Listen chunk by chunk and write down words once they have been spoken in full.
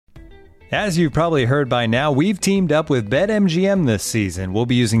As you've probably heard by now, we've teamed up with BetMGM this season. We'll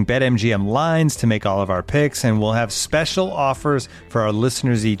be using BetMGM lines to make all of our picks, and we'll have special offers for our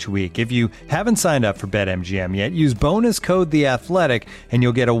listeners each week. If you haven't signed up for BetMGM yet, use bonus code The Athletic, and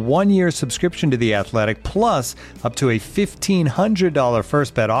you'll get a 1-year subscription to The Athletic, plus up to a $1,500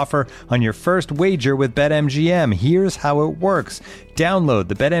 first bet offer on your first wager with BetMGM. Here's how it works. Download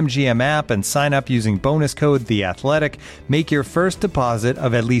the BetMGM app and sign up using bonus code The Athletic. Make your first deposit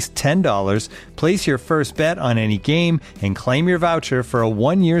of at least $10. Place your first bet on any game and claim your voucher for a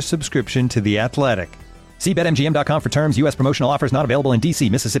 1-year subscription to The Athletic. See BetMGM.com for terms. U.S. promotional offers not available in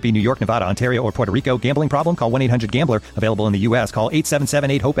D.C., Mississippi, New York, Nevada, Ontario, or Puerto Rico. Gambling problem? Call 1-800-GAMBLER. Available in the U.S. Call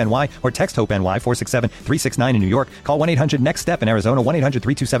 877-8-HOPE-NY or text HOPE-NY 467-369 in New York. Call 1-800-NEXT-STEP in Arizona.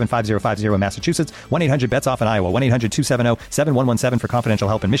 1-800-327-5050 in Massachusetts. 1-800-BETS-OFF in Iowa. 1-800-270-7117 for confidential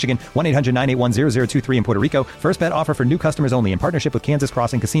help in Michigan. 1-800-981-0023 in Puerto Rico. First bet offer for new customers only in partnership with Kansas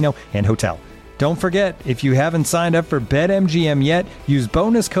Crossing Casino and Hotel. Don't forget, if you haven't signed up for BetMGM yet, use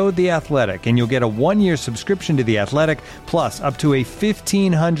bonus code The Athletic, and you'll get a 1-year subscription to The Athletic, plus up to a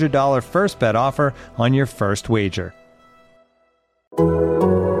 $1,500 first bet offer on your first wager.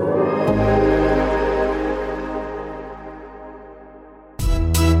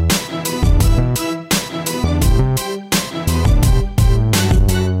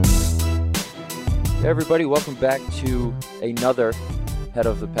 Hey everybody, welcome back to another Head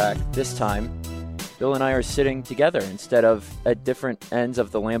of the Pack. This time, Bill and I are sitting together instead of at different ends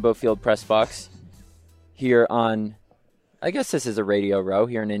of the Lambeau Field press box here on, I guess this is a radio row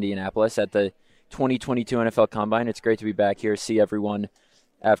here in Indianapolis at the 2022 NFL Combine. It's great to be back here, see everyone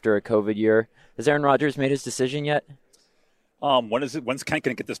after a COVID year. Has Aaron Rodgers made his decision yet? When's Kent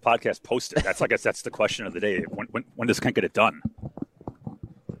going to get this podcast posted? I guess that's the question of the day. When does Kent get it done?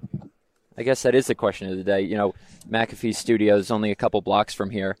 I guess that is the question of the day. You know, McAfee Studio is only a couple blocks from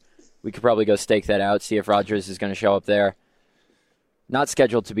here. We could probably go stake that out, see if Rodgers is going to show up there. Not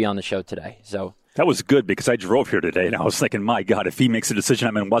scheduled to be on the show today. So that was good because I drove here today, and I was thinking, my God, if he makes a decision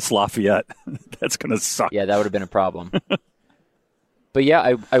I'm in West Lafayette, that's going to suck. Yeah, that would have been a problem. But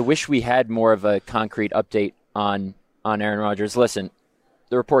yeah, I wish we had more of a concrete update on Aaron Rodgers. Listen,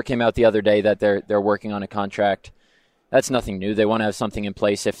 the report came out the other day that they're working on a contract. That's nothing new. They want to have something in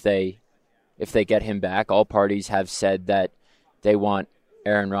place if they get him back. All parties have said that they want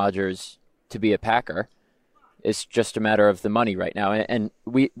Aaron Rodgers to be a Packer. It's just a matter of the money right now. And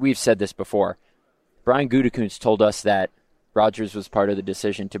we've said this before. Brian Gutekunst told us that Rodgers was part of the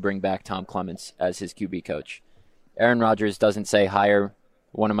decision to bring back Tom Clements as his QB coach. Aaron Rodgers doesn't say hire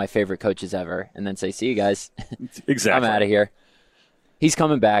one of my favorite coaches ever and then say, see you guys. Exactly. I'm out of here. He's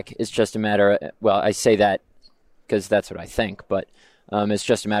coming back. It's just a matter of, well, I say that because that's what I think, but it's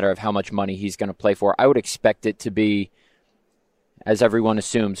just a matter of how much money he's going to play for. I would expect it to be, as everyone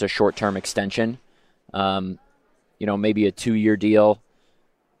assumes, a short-term extension. Maybe a 2-year deal.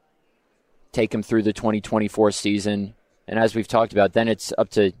 Take him through the 2024 season. And as we've talked about, then it's up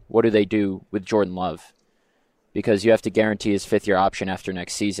to what do they do with Jordan Love? Because you have to guarantee his 5th-year option after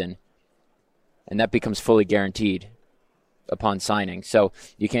next season. And that becomes fully guaranteed upon signing. So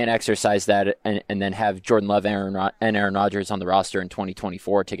you can't exercise that and then have Jordan Love and Aaron Rodgers on the roster in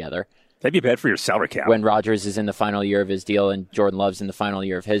 2024 together. That'd be bad for your salary cap. When Rodgers is in the final year of his deal and Jordan Love's in the final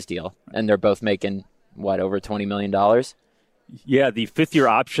year of his deal. And they're both making, over $20 million? Yeah, the 5th-year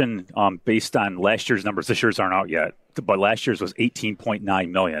option based on last year's numbers, this year's aren't out yet, but last year's was $18.9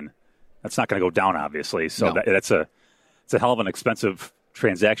 million. That's not going to go down, obviously. So no. It's a hell of an expensive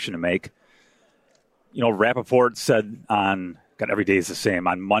transaction to make. Rappaport said God, every day is the same,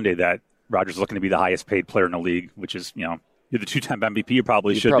 on Monday that Rodgers is looking to be the highest paid player in the league, which is, you're the 2-time MVP, you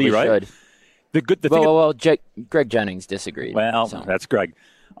probably should be, right? Greg Jennings disagreed. Well, so. That's Greg.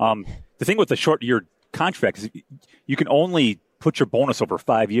 The thing with the short-year contract is you can only put your bonus over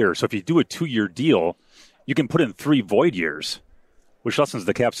 5 years. So if you do a 2-year deal, you can put in 3 void years, which lessens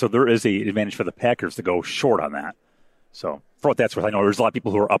the cap. So there is an advantage for the Packers to go short on that. So for what that's worth, I know there's a lot of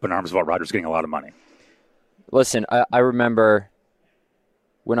people who are up in arms about Rodgers getting a lot of money. Listen, I remember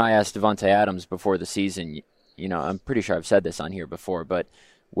when I asked Davante Adams before the season, I'm pretty sure I've said this on here before, but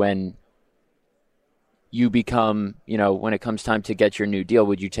when you become, when it comes time to get your new deal,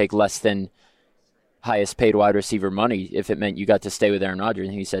 would you take less than highest paid wide receiver money if it meant you got to stay with Aaron Rodgers?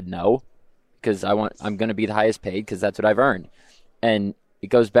 And he said no, because I'm going to be the highest paid because that's what I've earned. And it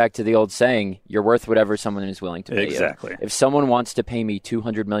goes back to the old saying, you're worth whatever someone is willing to pay you. Exactly. If someone wants to pay me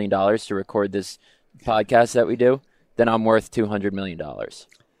 $200 million to record this podcast that we do, then I'm worth $200 million.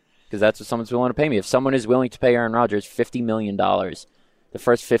 Because that's what someone's willing to pay me. If someone is willing to pay Aaron Rodgers $50 million, the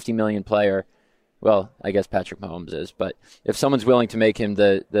first $50 million player Well, I guess Patrick Mahomes is, but if someone's willing to make him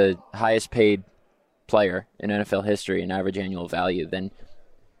the highest paid player in NFL history in average annual value, then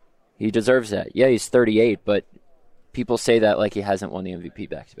he deserves that. Yeah, he's 38, but people say that like he hasn't won the MVP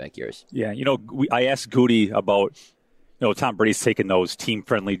back-to-back years. Yeah, I asked Goody about, Tom Brady's taking those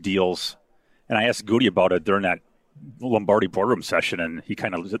team-friendly deals, and I asked Goody about it during that Lombardi boardroom session, and he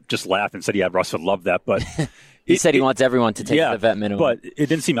kind of just laughed and said, yeah, Russ would love that, but... He said he wants everyone to take the vet minimum. But it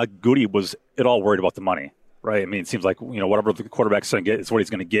didn't seem like Goody was at all worried about the money, right? I mean, it seems like, whatever the quarterback's going to get is what he's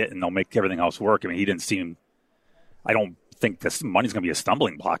going to get, and they'll make everything else work. I mean, he didn't seem – I don't think this money's going to be a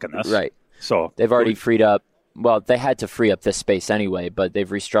stumbling block in this. Right. So they've already freed up – well, they had to free up this space anyway, but they've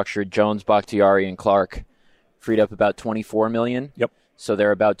restructured Jones, Bakhtiari, and Clark, freed up about $24 million. Yep. So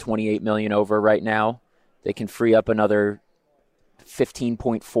they're about $28 million over right now. They can free up another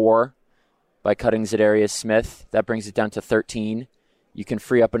 15.4 by cutting Za'Darius Smith. That brings it down to 13. You can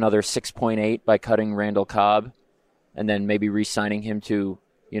free up another 6.8 by cutting Randall Cobb and then maybe re-signing him to,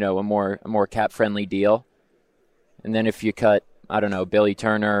 a more cap-friendly deal. And then if you cut, I don't know, Billy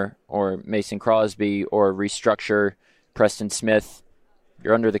Turner or Mason Crosby or restructure Preston Smith,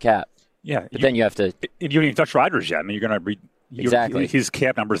 you're under the cap. Yeah. But then you have to... You haven't even touched Rodgers yet. I mean, you're going to... Exactly. His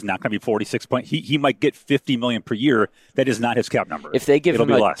cap number is not going to be 46 points. He might get $50 million per year. That is not his cap number. If they give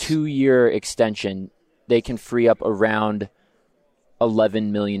him a 2-year extension, they can free up around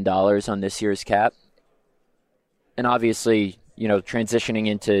 $11 million on this year's cap. And obviously, transitioning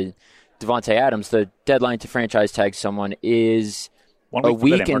into Devontae Adams, the deadline to franchise tag someone is a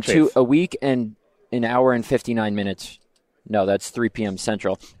week and an hour and 59 minutes. No, that's 3 p.m.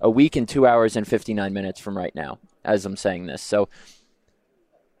 Central. A week and 2 hours and 59 minutes from right now, as I'm saying this. So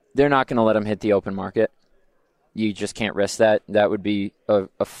they're not going to let him hit the open market. You just can't risk that. That would be a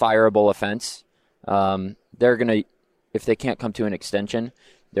fireable offense. They're going to, if they can't come to an extension,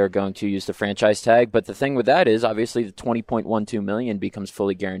 they're going to use the franchise tag. But the thing with that is, obviously, the $20.12 million becomes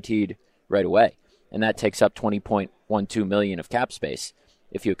fully guaranteed right away. And that takes up $20.12 million of cap space.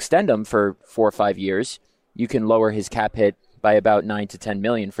 If you extend him for 4 or 5 years, you can lower his cap hit by about $9 to $10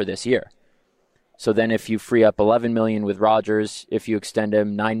 million for this year. So then if you free up $11 million with Rodgers, if you extend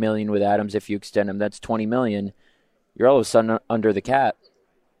him, $9 million with Adams, if you extend him, that's $20 million. You're all of a sudden under the cap.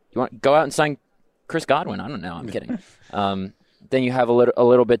 You want to go out and sign Chris Godwin? I don't know. I'm kidding. Then you have a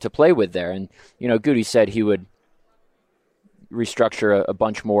little bit to play with there. And, Goody said he would restructure a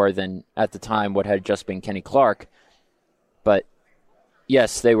bunch more than, at the time, what had just been Kenny Clark. But,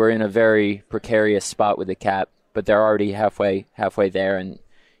 yes, they were in a very precarious spot with the cap, but they're already halfway there. And,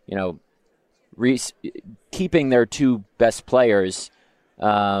 keeping their 2 best players,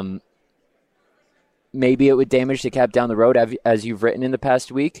 maybe it would damage the cap down the road, as you've written in the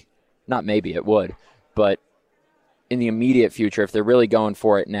past week. Not maybe, it would. But in the immediate future, if they're really going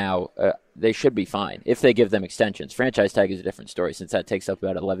for it now, they should be fine if they give them extensions. Franchise tag is a different story since that takes up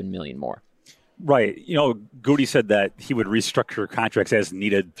about $11 million more. Right. Goody said that he would restructure contracts as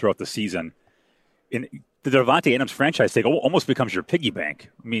needed throughout the season. In the Davante Adams franchise tag almost becomes your piggy bank.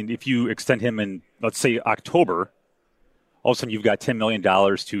 I mean, if you extend him in, let's say, October, all of a sudden you've got $10 million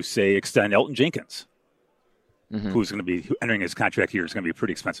to, say, extend Elton Jenkins, who's going to be entering his contract here. Is going to be a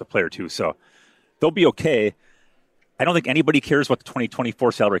pretty expensive player, too. So they'll be okay. I don't think anybody cares about the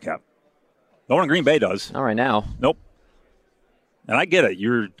 2024 salary cap. No one in Green Bay does. Not right now. Nope. And I get it.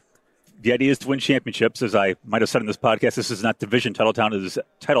 The idea is to win championships. As I might have said in this podcast, this is not division title town. It is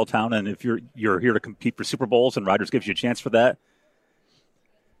title town. And if you're here to compete for Super Bowls and Rodgers gives you a chance for that,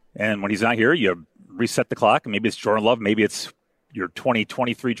 and when he's not here, you reset the clock. And maybe it's Jordan Love. Maybe it's your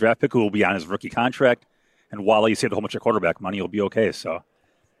 2023 draft pick who will be on his rookie contract. And while you save a whole bunch of quarterback money, you'll be okay. So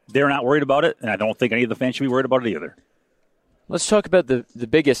they're not worried about it. And I don't think any of the fans should be worried about it either. Let's talk about the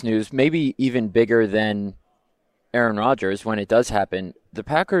biggest news, maybe even bigger than Aaron Rodgers when it does happen. The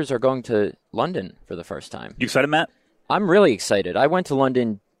Packers are going to London for the first time. You excited, Matt? I'm really excited. I went to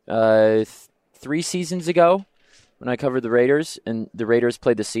London 3 seasons ago when I covered the Raiders, and the Raiders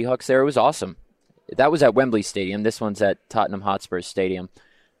played the Seahawks there. It was awesome. That was at Wembley Stadium. This one's at Tottenham Hotspur Stadium.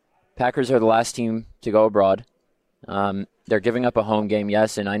 Packers are the last team to go abroad. They're giving up a home game,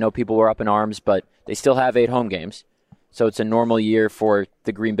 yes, and I know people were up in arms, but they still have 8 home games. So it's a normal year for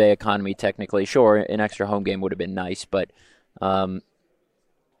the Green Bay economy, technically. Sure, an extra home game would have been nice, but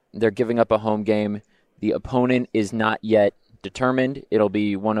they're giving up a home game. The opponent is not yet determined. It'll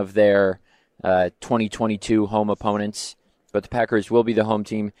be one of their 2022 home opponents, but the Packers will be the home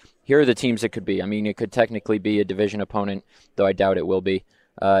team. Here are the teams it could be. I mean, it could technically be a division opponent, though I doubt it will be.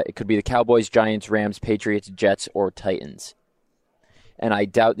 It could be the Cowboys, Giants, Rams, Patriots, Jets, or Titans. And I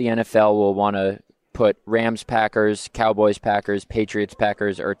doubt the NFL will want to put Rams, Packers, Cowboys, Packers, Patriots,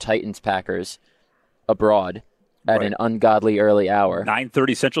 Packers, or Titans, Packers abroad at an ungodly early hour.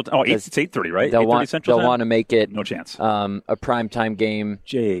 9:30 Central. Oh, it's 8:30, right? They'll want to make it no chance. A primetime game.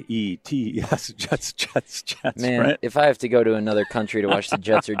 Jets, Jets. Man, right? If I have to go to another country to watch the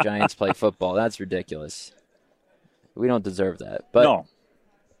Jets or Giants play football, that's ridiculous. We don't deserve that. But no.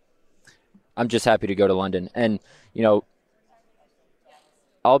 I'm just happy to go to London. And,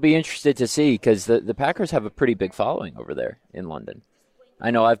 I'll be interested to see because the Packers have a pretty big following over there in London. I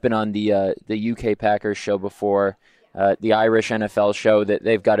know I've been on the UK Packers show before, the Irish NFL show, that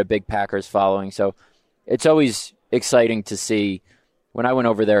they've got a big Packers following. So it's always exciting to see. When I went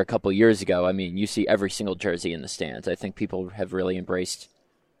over there a couple years ago, I mean, you see every single jersey in the stands. I think people have really embraced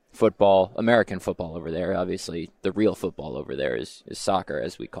football, American football over there. Obviously, the real football over there is soccer,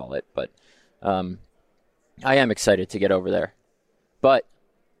 as we call it. But I am excited to get over there. But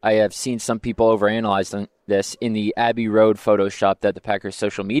I have seen some people overanalyze this in the Abbey Road Photoshop that the Packers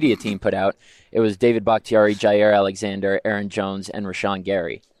social media team put out. It was David Bakhtiari, Jair Alexander, Aaron Jones, and Rashawn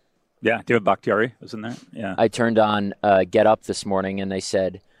Gary. Yeah, David Bakhtiari was in there. Yeah. I turned on Get Up this morning, and they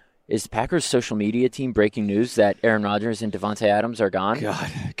said, is the Packers social media team breaking news that Aaron Rodgers and Devontae Adams are gone? God,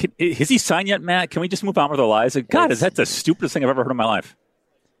 has he signed yet, Matt? Can we just move on with our lives? God, that's the stupidest thing I've ever heard in my life.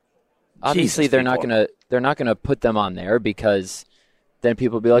 Obviously, they're not gonna put them on there because then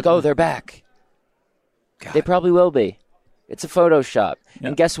people will be like, oh, they're back. God. They probably will be. It's a Photoshop. Yeah.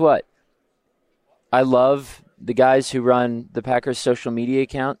 And guess what? I love the guys who run the Packers social media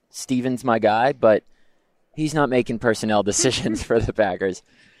account. Steven's my guy, but he's not making personnel decisions for the Packers.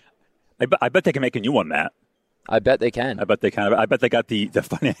 I bet they can make a new one, Matt. I bet they can. I bet they can. I bet they got the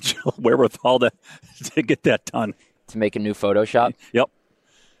financial wherewithal to get that done. To make a new Photoshop? Yep.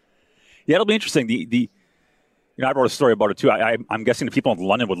 Yeah, it'll be interesting. I wrote a story about it, too. I'm guessing the people in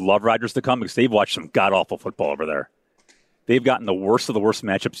London would love Rodgers to come because they've watched some god-awful football over there. They've gotten the worst of the worst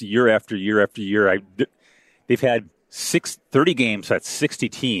matchups year after year after year. They've had 30 games, that's 60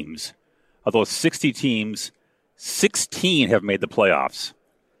 teams. Of those 60 teams, 16 have made the playoffs.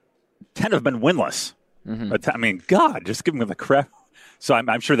 10 have been winless. Mm-hmm. I mean, God, just give them the crap. So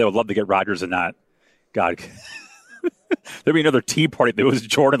I'm sure they would love to get Rodgers and not, God, there'd be another tea party that was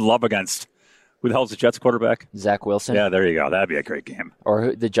Jordan Love against. Who the hell's the Jets quarterback? Zach Wilson. Yeah, there you go. That'd be a great game.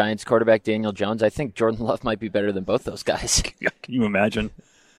 Or the Giants quarterback, Daniel Jones. I think Jordan Love might be better than both those guys. Can you imagine?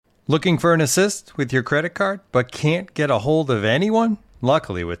 Looking for an assist with your credit card, but can't get a hold of anyone?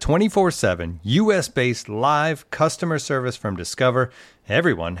 Luckily, with 24/7 U.S.-based live customer service from Discover,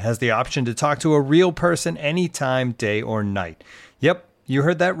 everyone has the option to talk to a real person anytime, day or night. Yep, you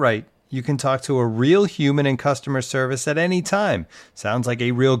heard that right. You can talk to a real human in customer service at any time. Sounds like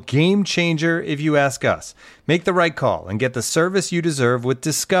a real game changer if you ask us. Make the right call and get the service you deserve with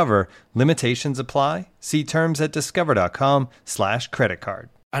Discover. Limitations apply. See terms at discover.com/creditcard.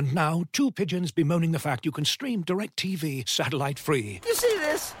 And now, two pigeons bemoaning the fact you can stream DirecTV satellite-free. You see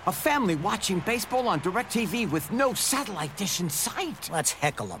this? A family watching baseball on DirecTV with no satellite dish in sight. Let's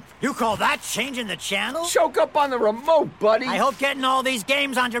heckle them. You call that changing the channel? Choke up on the remote, buddy. I hope getting all these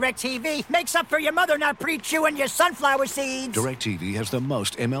games on DirecTV makes up for your mother not pre-chewing your sunflower seeds. DirecTV has the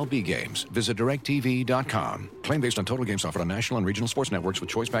most MLB games. Visit DirecTV.com. Claim based on total games offered on national and regional sports networks with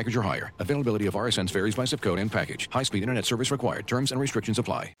choice package or higher. Availability of RSNs varies by zip code and package. High-speed internet service required. Terms and restrictions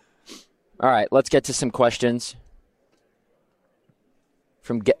apply. All right, let's get to some questions.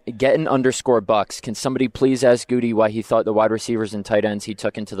 From Gettin_Bucks, can somebody please ask Goody why he thought the wide receivers and tight ends he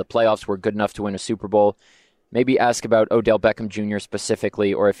took into the playoffs were good enough to win a Super Bowl? Maybe ask about Odell Beckham Jr.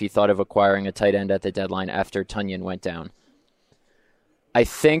 specifically, or if he thought of acquiring a tight end at the deadline after Tonyan went down. I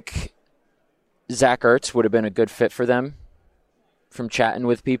think Zach Ertz would have been a good fit for them from chatting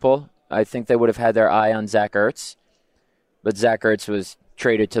with people. I think they would have had their eye on Zach Ertz. But Zach Ertz was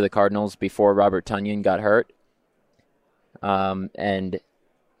traded to the Cardinals before Robert Tonyan got hurt. And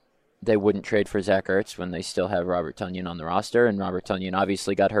they wouldn't trade for Zach Ertz when they still have Robert Tonyan on the roster. And Robert Tonyan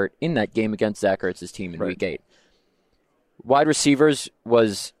obviously got hurt in that game against Zach Ertz's team in Week 8. Wide receivers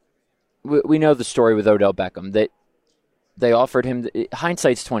was... We know the story with Odell Beckham. That they offered him...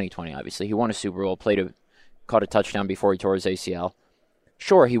 Hindsight's 20/20, obviously. He won a Super Bowl, caught a touchdown before he tore his ACL.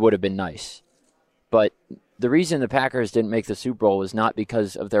 Sure, he would have been nice. But... the reason the Packers didn't make the Super Bowl was not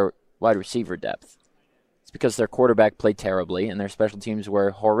because of their wide receiver depth. It's because their quarterback played terribly and their special teams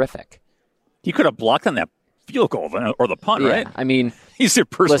were horrific. He could have blocked on that field goal or the punt, right? I mean, he's their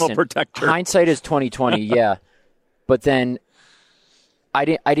personal protector. Hindsight is 20/20, yeah. But then I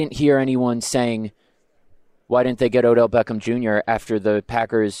didn't hear anyone saying, why didn't they get Odell Beckham Jr. after the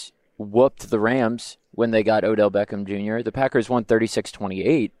Packers whooped the Rams when they got Odell Beckham Jr.? The Packers won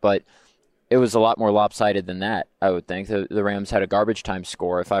 36-28, but it was a lot more lopsided than that, I would think. The Rams had a garbage time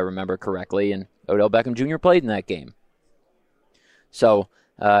score, if I remember correctly, and Odell Beckham Jr. played in that game. So,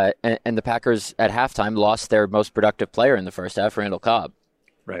 and the Packers at halftime lost their most productive player in the first half, Randall Cobb.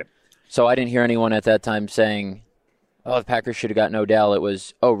 Right. So I didn't hear anyone at that time saying, oh, the Packers should have gotten Odell. It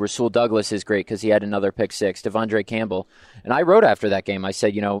was, oh, Rasul Douglas is great because he had another pick six, Devondre Campbell. And I wrote after that game, I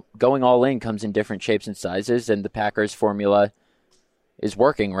said, going all in comes in different shapes and sizes, and the Packers formula is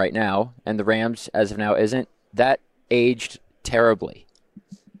working right now, and the Rams, as of now, isn't. That aged terribly.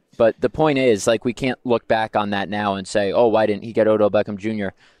 But the point is, we can't look back on that now and say, oh, why didn't he get Odell Beckham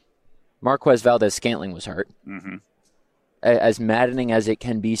Jr.? Marquez Valdez-Scantling was hurt. Mm-hmm. As maddening as it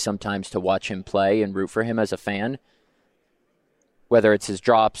can be sometimes to watch him play and root for him as a fan, whether it's his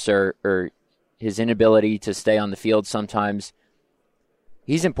drops or his inability to stay on the field sometimes,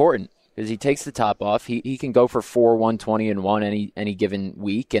 he's important because he takes the top off. He can go for 4, 120, and 1 any given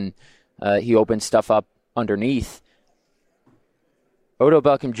week, and he opens stuff up underneath. Odell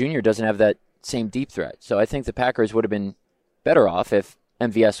Beckham Jr. doesn't have that same deep threat. So I think the Packers would have been better off if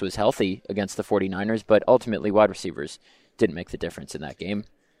MVS was healthy against the 49ers, but ultimately wide receivers didn't make the difference in that game.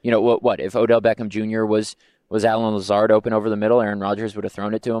 What if Odell Beckham Jr. was Allen Lazard open over the middle? Aaron Rodgers would have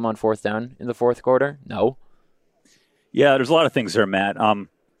thrown it to him on fourth down in the fourth quarter? No. Yeah, there's a lot of things there, Matt.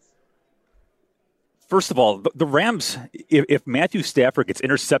 First of all, the Rams, if Matthew Stafford gets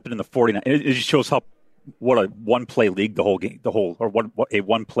intercepted in the 49ers, it just shows what a one-play league what a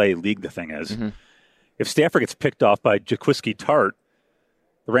one-play league the thing is. Mm-hmm. If Stafford gets picked off by Jaquiski Tartt,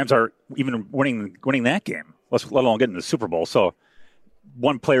 the Rams are even winning that game, let alone getting the Super Bowl. So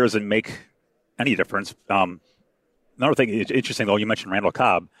one player doesn't make any difference. Another thing interesting, though, you mentioned Randall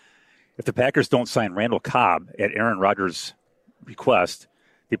Cobb. If the Packers don't sign Randall Cobb at Aaron Rodgers' request,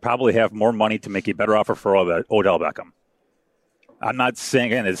 they probably have more money to make a better offer for Odell Beckham. I'm not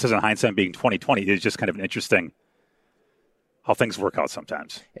saying, again, this isn't hindsight being 2020. It's just kind of an interesting how things work out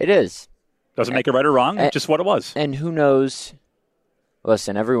sometimes. It is. Doesn't make it right or wrong. It's just what it was. And who knows?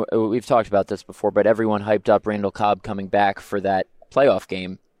 Listen, we've talked about this before, but everyone hyped up Randall Cobb coming back for that playoff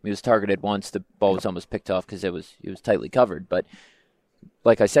game. He was targeted once. The ball was almost picked off because he was tightly covered. But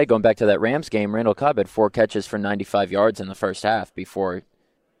like I said, going back to that Rams game, Randall Cobb had 4 catches for 95 yards in the first half before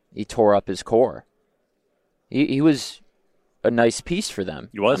he tore up his core. He was a nice piece for them.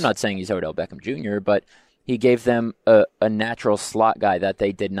 He was. I'm not saying he's Odell Beckham Jr., but he gave them a natural slot guy that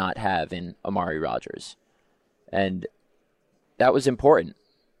they did not have in Amari Rodgers. And that was important.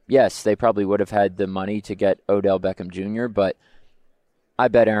 Yes, they probably would have had the money to get Odell Beckham Jr., but I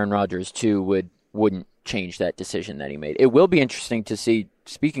bet Aaron Rodgers, too, wouldn't change that decision that he made. It will be interesting to see,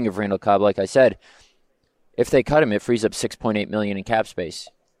 speaking of Randall Cobb, like I said, if they cut him, it frees up $6.8 million in cap space.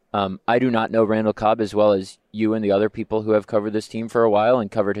 I do not know Randall Cobb as well as you and the other people who have covered this team for a while and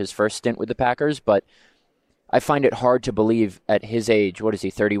covered his first stint with the Packers, but I find it hard to believe at his age, what is he,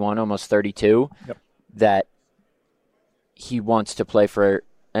 31, almost 32, yep, that he wants to play for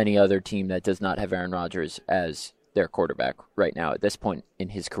any other team that does not have Aaron Rodgers as their quarterback right now at this point in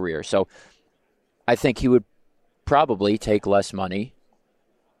his career. So I think he would probably take less money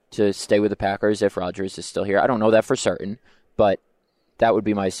to stay with the Packers if Rodgers is still here. I don't know that for certain, but that would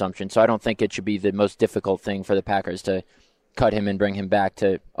be my assumption. So I don't think it should be the most difficult thing for the Packers to cut him and bring him back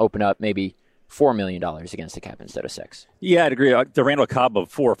to open up maybe $4 million against the cap instead of $6 million. Yeah, I'd agree. The Randall Cobb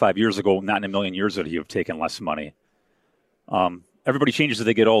of 4 or 5 years ago, not in a million years would he have taken less money. Everybody changes as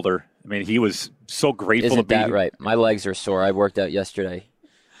they get older. I mean, he was so grateful to be. Isn't that right? My legs are sore. I worked out yesterday.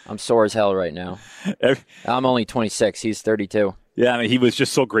 I'm sore as hell right now. I'm only 26. He's 32. Yeah, I mean, he was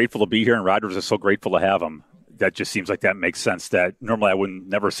just so grateful to be here, and Rodgers is so grateful to have him. That just seems like that makes sense. That normally I wouldn't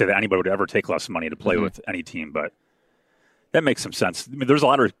never say that anybody would ever take less money to play with any team, but that makes some sense. I mean, there's a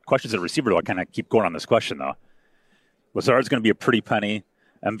lot of questions at receiver, though. I kind of keep going on this question, though. Lazard's going to be a pretty penny.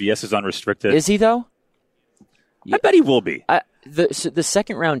 MVS is unrestricted. Is he, though? I bet he will be. The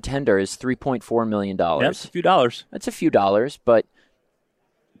second round tender is $3.4 million. Yeah, it's a few dollars. That's a few dollars, but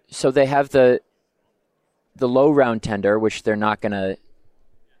so they have the low round tender, which they're not gonna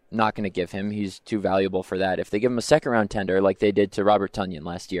give him. He's too valuable for that. If they give him a second round tender, like they did to Robert Tonyan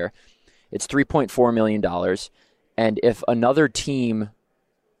last year, it's $3.4 million. And if another team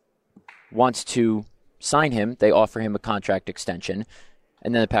wants to sign him, they offer him a contract extension.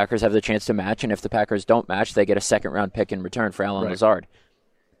 And then the Packers have the chance to match, and if the Packers don't match, they get a second-round pick in return for Allen Lazard.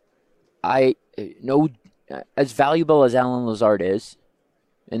 I know, as valuable as Allen Lazard is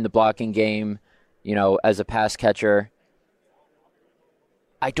in the blocking game, as a pass catcher,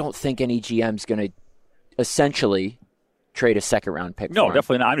 I don't think any GM's going to essentially trade a second-round pick No, for him.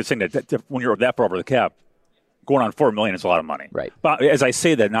 definitely not. I'm just saying that when you're that far over the cap, going on $4 million is a lot of money. Right. But as I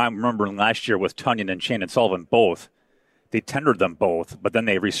say that, now I'm remembering last year with Tonyan and Shannon Sullivan both, they tendered them both, but then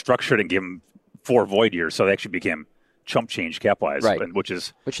they restructured and gave them 4 void years, so they actually became chump change cap-wise, right.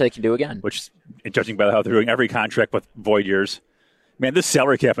 which they can do again. Which, judging by how they're doing every contract with void years, man, this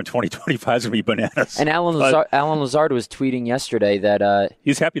salary cap in 2025 is going to be bananas. And Alan Lazard was tweeting yesterday that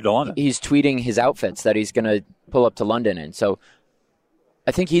he's happy to London. He's tweeting his outfits that he's going to pull up to London in. So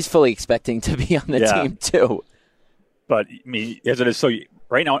I think he's fully expecting to be on the team too. But I mean, as it is, so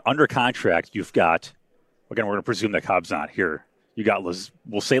right now under contract, you've got. Again, we're going to presume that Cobb's not here. You got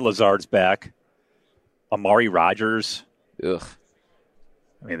we'll say Lazard's back. Amari Rodgers. Ugh.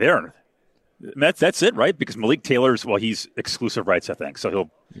 I mean, that's it, right? Because Malik Taylor's, he's exclusive rights, I think. So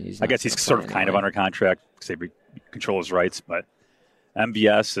I guess he's sort of kind of under contract because they control his rights. But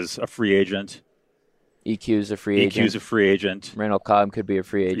MVS is a free agent. EQ's a free agent. Randall Cobb could be a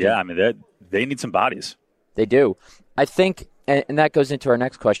free agent. Yeah, I mean, they need some bodies. They do. I think, and that goes into our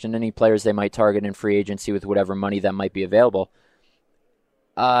next question, any players they might target in free agency with whatever money that might be available.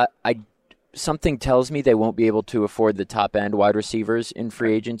 Something tells me they won't be able to afford the top-end wide receivers in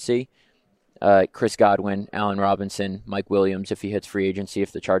free agency. Chris Godwin, Allen Robinson, Mike Williams, if he hits free agency,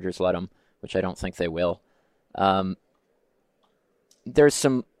 if the Chargers let him, which I don't think they will. There's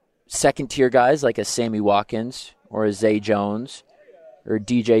some second-tier guys like a Sammy Watkins or a Zay Jones or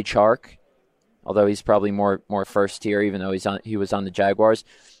DJ Chark, although he's probably more first-tier, even though he was on the Jaguars.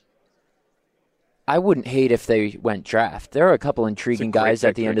 I wouldn't hate if they went draft. There are a couple intriguing guys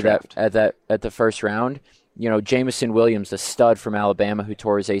at the end of at the first round. You know, Jameson Williams, the stud from Alabama who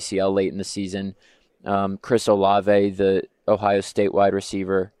tore his ACL late in the season. Chris Olave, the Ohio State wide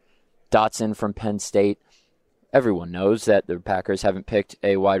receiver. Dotson from Penn State. Everyone knows that the Packers haven't picked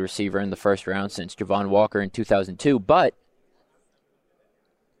a wide receiver in the first round since Javon Walker in 2002, but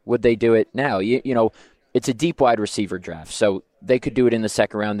would they do it now? You know, it's a deep wide receiver draft, so they could do it in the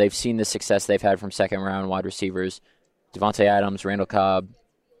second round. They've seen the success they've had from second-round wide receivers. Devontae Adams, Randall Cobb,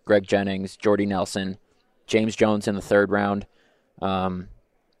 Greg Jennings, Jordy Nelson, James Jones in the third round. And,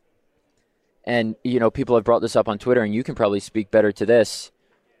 you know, people have brought this up on Twitter, and you can probably speak better to this.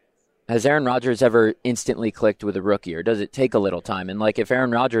 Has Aaron Rodgers ever instantly clicked with a rookie, or does it take a little time? And, like, if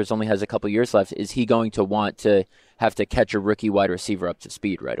Aaron Rodgers only has a couple years left, is he going to want to have to catch a rookie wide receiver up to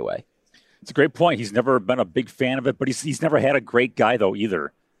speed right away? It's a great point. He's never been a big fan of it, but he's never had a great guy though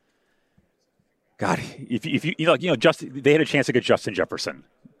either. God, if you they had a chance to get Justin Jefferson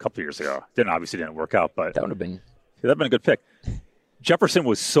a couple of years ago. Obviously didn't work out, but that would have been a good pick. Jefferson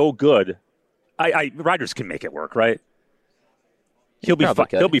was so good. Rodgers can make it work, right? He'll be fine.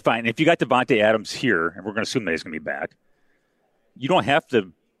 He'll be fine. If you got Devontae Adams here, and we're going to assume that he's going to be back, you don't have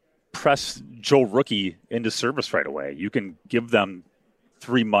to press Joe Rookie into service right away. You can give them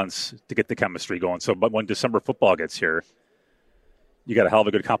 3 months to get the chemistry going. So, but when December football gets here, you got a hell of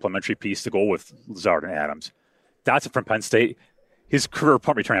a good complementary piece to go with Lazard and Adams. Dotson from Penn State, his career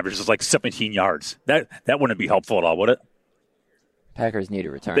punt return average is like 17 yards. That wouldn't be helpful at all, would it? Packers need a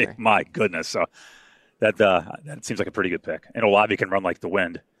returner. My goodness. So that seems like a pretty good pick. And Olave can run like the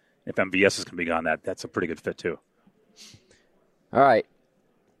wind. If MVS is going to be gone, that's a pretty good fit too. All right.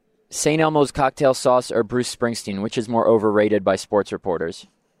 St. Elmo's cocktail sauce or Bruce Springsteen, which is more overrated by sports reporters?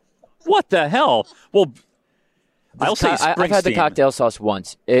 What the hell? Well, I'll say Springsteen. I've had the cocktail sauce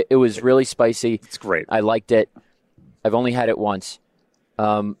once. It was really spicy. It's great. I liked it. I've only had it once.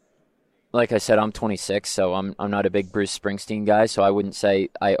 Like I said, I'm 26, so I'm not a big Bruce Springsteen guy, so I wouldn't say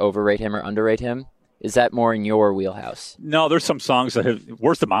I overrate him or underrate him. Is that more in your wheelhouse? No, there's some songs that have...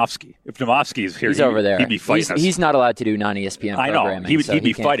 Where's Domofsky? If Domofsky is here, he's over there. He'd be fighting us. He's not allowed to do non-ESPN programming. I know. He'd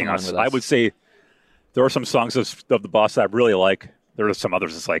be fighting us. I would say there are some songs of the boss that I really like. There are some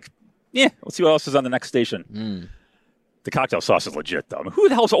others that's like, let's see what else is on the next station. The cocktail sauce is legit, though. I mean, who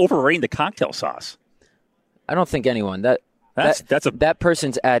the hell's overrating the cocktail sauce? I don't think anyone. That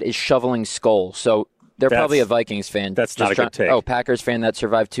person's ad is shoveling skull, so... They're probably a Vikings fan. That's not a good take. Oh, Packers fan that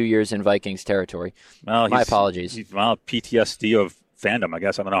survived 2 years in Vikings territory. Well, my apologies. PTSD of fandom, I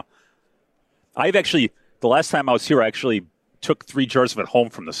guess. I don't know. The last time I was here, I actually took 3 jars of it home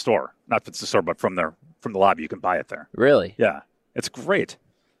from the store. Not from the store, but from the lobby. You can buy it there. Really? Yeah. It's great.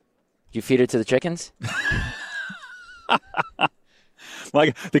 Did you feed it to the chickens?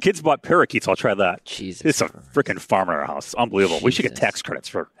 Like the kids bought parakeets. I'll try that. Jesus. It's a freaking farm in our house. It's unbelievable. Jesus. We should get tax credits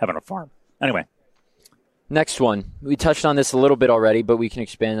for having a farm. Anyway. Next one. We touched on this a little bit already, but we can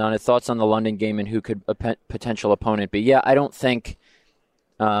expand on it. Thoughts on the London game and who could a potential opponent be? Yeah, I don't think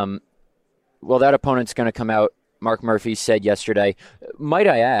that opponent's going to come out. Mark Murphy said yesterday. Might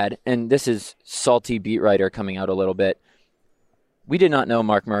I add, and this is salty beat writer coming out a little bit, we did not know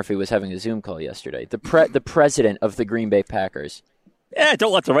Mark Murphy was having a Zoom call yesterday. The president of the Green Bay Packers. Yeah,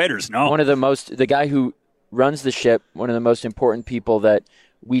 don't let the writers know. The guy who runs the ship, one of the most important people that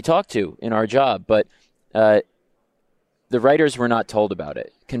we talk to in our job, but the writers were not told about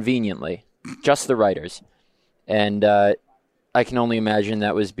it, conveniently. Just the writers. And I can only imagine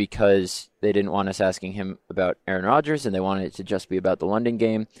that was because they didn't want us asking him about Aaron Rodgers, and they wanted it to just be about the London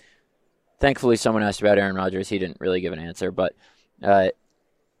game. Thankfully, someone asked about Aaron Rodgers. He didn't really give an answer, but I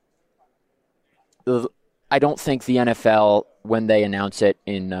don't think the NFL, when they announce it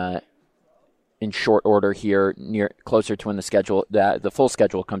in short order here, closer to when the full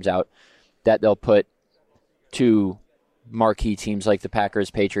schedule comes out, that they'll put two marquee teams like the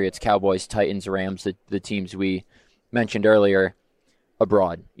Packers, Patriots, Cowboys, Titans, Rams, the teams we mentioned earlier,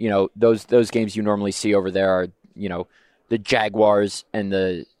 abroad. Those games you normally see over there are, the Jaguars and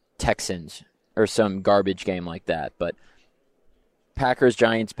the Texans, or some garbage game like that. But Packers,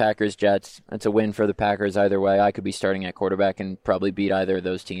 Giants, Packers, Jets, that's a win for the Packers either way. I could be starting at quarterback and probably beat either of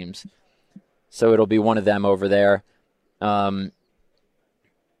those teams. So it'll be one of them over there. And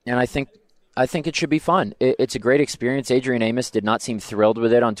I think it should be fun. It's a great experience. Adrian Amos did not seem thrilled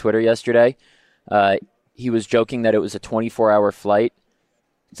with it on Twitter yesterday. He was joking that it was a 24-hour flight.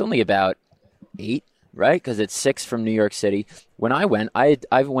 It's only about 8, right? Because it's 6 from New York City. When I went, I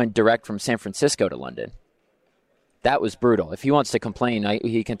went direct from San Francisco to London. That was brutal. If he wants to complain,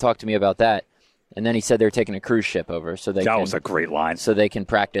 he can talk to me about that. And then he said they're taking a cruise ship over. That was a great line. So they can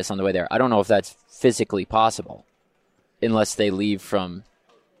practice on the way there. I don't know if that's physically possible unless they leave from...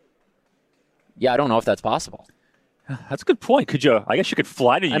 Yeah, I don't know if that's possible. That's a good point. Could you? I guess you could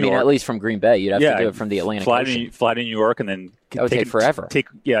fly to New York. I mean, at least from Green Bay. You'd have to do it from the Atlantic Ocean. Fly to New York and then... That would take forever. Take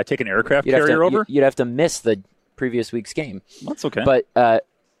an aircraft carrier over? You'd have to miss the previous week's game. That's okay. But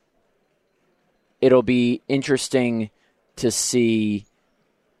it'll be interesting to see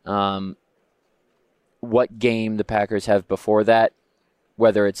what game the Packers have before that,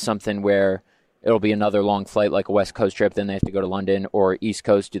 whether it's something where it'll be another long flight like a West Coast trip, then they have to go to London, or East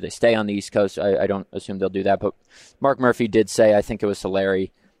Coast. Do they stay on the East Coast? I don't assume they'll do that. But Mark Murphy did say, I think it was to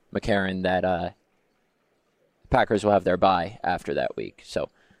Larry McCarron, that Packers will have their bye after that week. So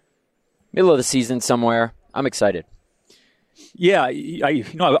middle of the season somewhere. I'm excited. Yeah, I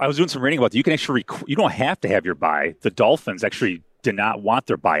was doing some reading about that. You can actually you don't have to have your bye. The Dolphins actually did not want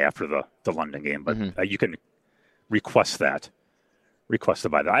their bye after the London game, but you can request that. Request the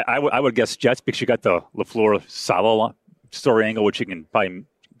bye. I would guess Jets, because you got the LaFleur Saleh story angle, which you can probably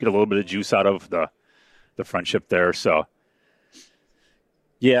get a little bit of juice out of the friendship there. So,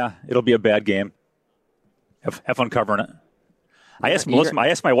 yeah, it'll be a bad game. Have fun covering it. I asked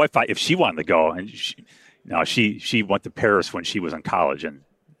my wife if she wanted to go, and she went to Paris when she was in college, and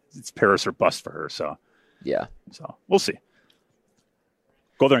it's Paris or bust for her. So, yeah. So we'll see.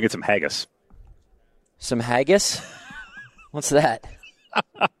 Go there and get some haggis. Some haggis? What's that?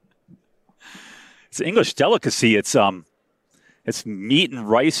 It's an English delicacy. It's meat and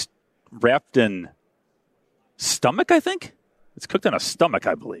rice wrapped in stomach, I think. It's cooked on a stomach,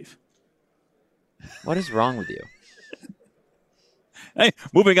 I believe. What is wrong with you? Hey,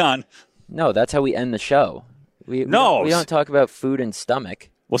 moving on. No, that's how we end the show. We don't talk about food and stomach.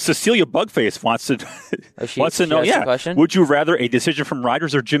 Well, Cecilia Bugface wants to know. Yeah, question? Would you rather a decision from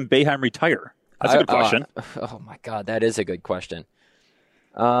Rodgers or Jim Boeheim retire? That's a good question. Oh my God, that is a good question.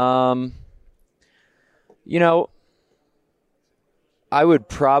 I would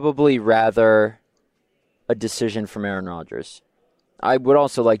probably rather a decision from Aaron Rodgers. I would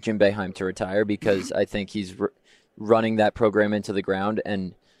also like Jim Boeheim to retire because I think he's running that program into the ground,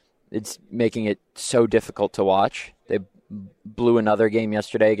 and it's making it so difficult to watch. They blew another game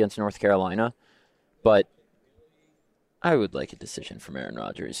yesterday against North Carolina, but I would like a decision from Aaron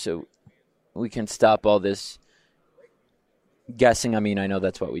Rodgers so we can stop all this guessing. I mean, I know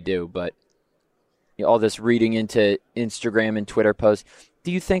that's what we do, but all this reading into Instagram and Twitter posts.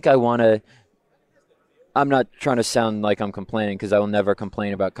 Do you think I want to... I'm not trying to sound like I'm complaining, because I will never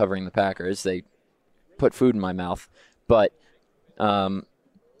complain about covering the Packers. They put food in my mouth. But I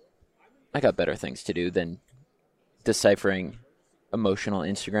got better things to do than deciphering emotional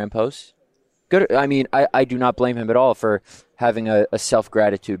Instagram posts. Good. I mean, I do not blame him at all for having a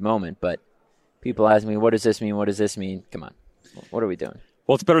self-gratitude moment, but people ask me, what does this mean? What does this mean? Come on. What are we doing?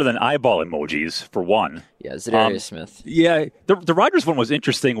 Well, it's better than eyeball emojis, for one. Yeah, Zadarius Smith. Yeah, the Rodgers one was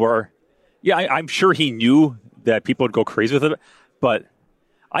interesting where, I'm sure he knew that people would go crazy with it, but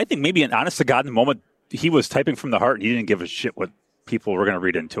I think maybe an honest-to-God moment, he was typing from the heart and he didn't give a shit what people were going to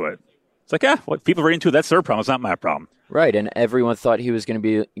read into it. It's like, what people read into it, that's their problem. It's not my problem. Right, and everyone thought he was going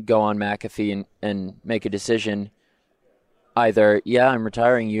to go on McAfee and make a decision. Either, I'm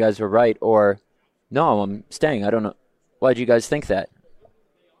retiring, you guys were right, or, no, I'm staying. I don't know. Why'd you guys think that?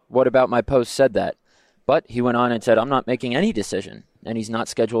 What about my post said that? But he went on and said, I'm not making any decision. and he's not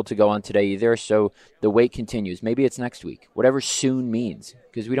scheduled to go on today either, so the wait continues. Maybe it's next week, whatever soon means,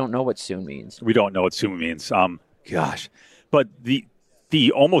 because we don't know what soon means. We don't know what soon means. Gosh. But the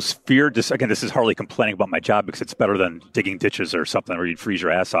almost fear, just again, this is hardly complaining about my job because it's better than digging ditches or something where you'd freeze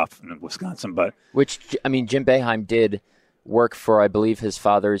your ass off in Wisconsin. But which, I mean, Jim Boeheim did work for, I believe, his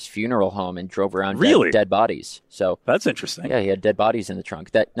father's funeral home and drove around dead bodies. So that's interesting. Yeah, he had dead bodies in the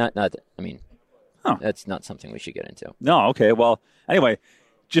trunk. That's not something we should get into. No, okay. Well, anyway,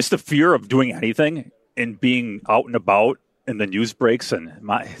 just the fear of doing anything and being out and about in the news breaks, and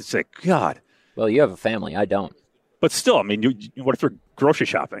it's like, God. Well, you have a family. I don't. But still, I mean, what if you're grocery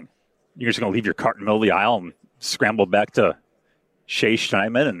shopping? You're just going to leave your cart in the middle of the aisle and scramble back to Shea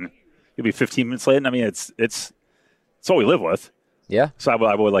Steinman, and you'll be 15 minutes late. And I mean, it's what we live with. Yeah. So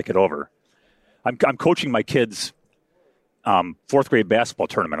I would like it over. I'm coaching my kids' fourth grade basketball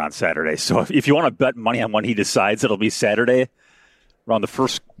tournament on Saturday. So if you want to bet money on when he decides it'll be Saturday, around the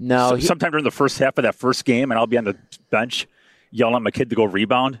first, sometime during the first half of that first game, and I'll be on the bench yelling at my kid to go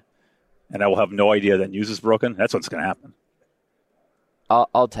rebound, and I will have no idea that news is broken. That's what's going to happen.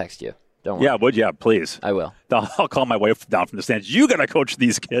 I'll text you. Don't worry. Yeah, would you? Yeah, please. I will. I'll call my wife down from the stands. You got to coach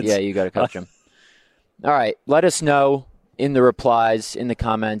these kids. Yeah, you got to coach them. All right. Let us know in the replies, in the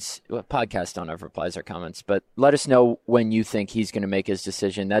comments. Well, podcasts don't have replies or comments, but let us know when you think he's going to make his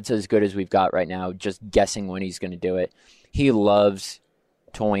decision. That's as good as we've got right now, just guessing when he's going to do it. He loves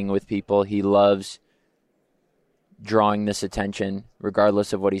toying with people. He loves drawing this attention,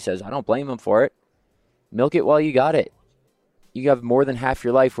 regardless of what he says. I don't blame him for it. Milk it while you got it. You have more than half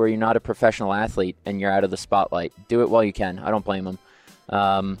your life where you're not a professional athlete and you're out of the spotlight. Do it while you can. I don't blame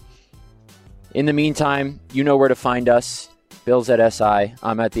him. In the meantime, you know where to find us. Bill's at SI.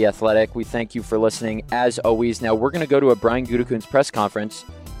 I'm at The Athletic. We thank you for listening, as always. Now, we're going to go to a Brian Gutekunst press conference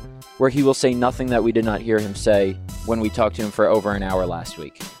where he will say nothing that we did not hear him say when we talked to him for over an hour last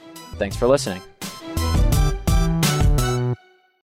week. Thanks for listening.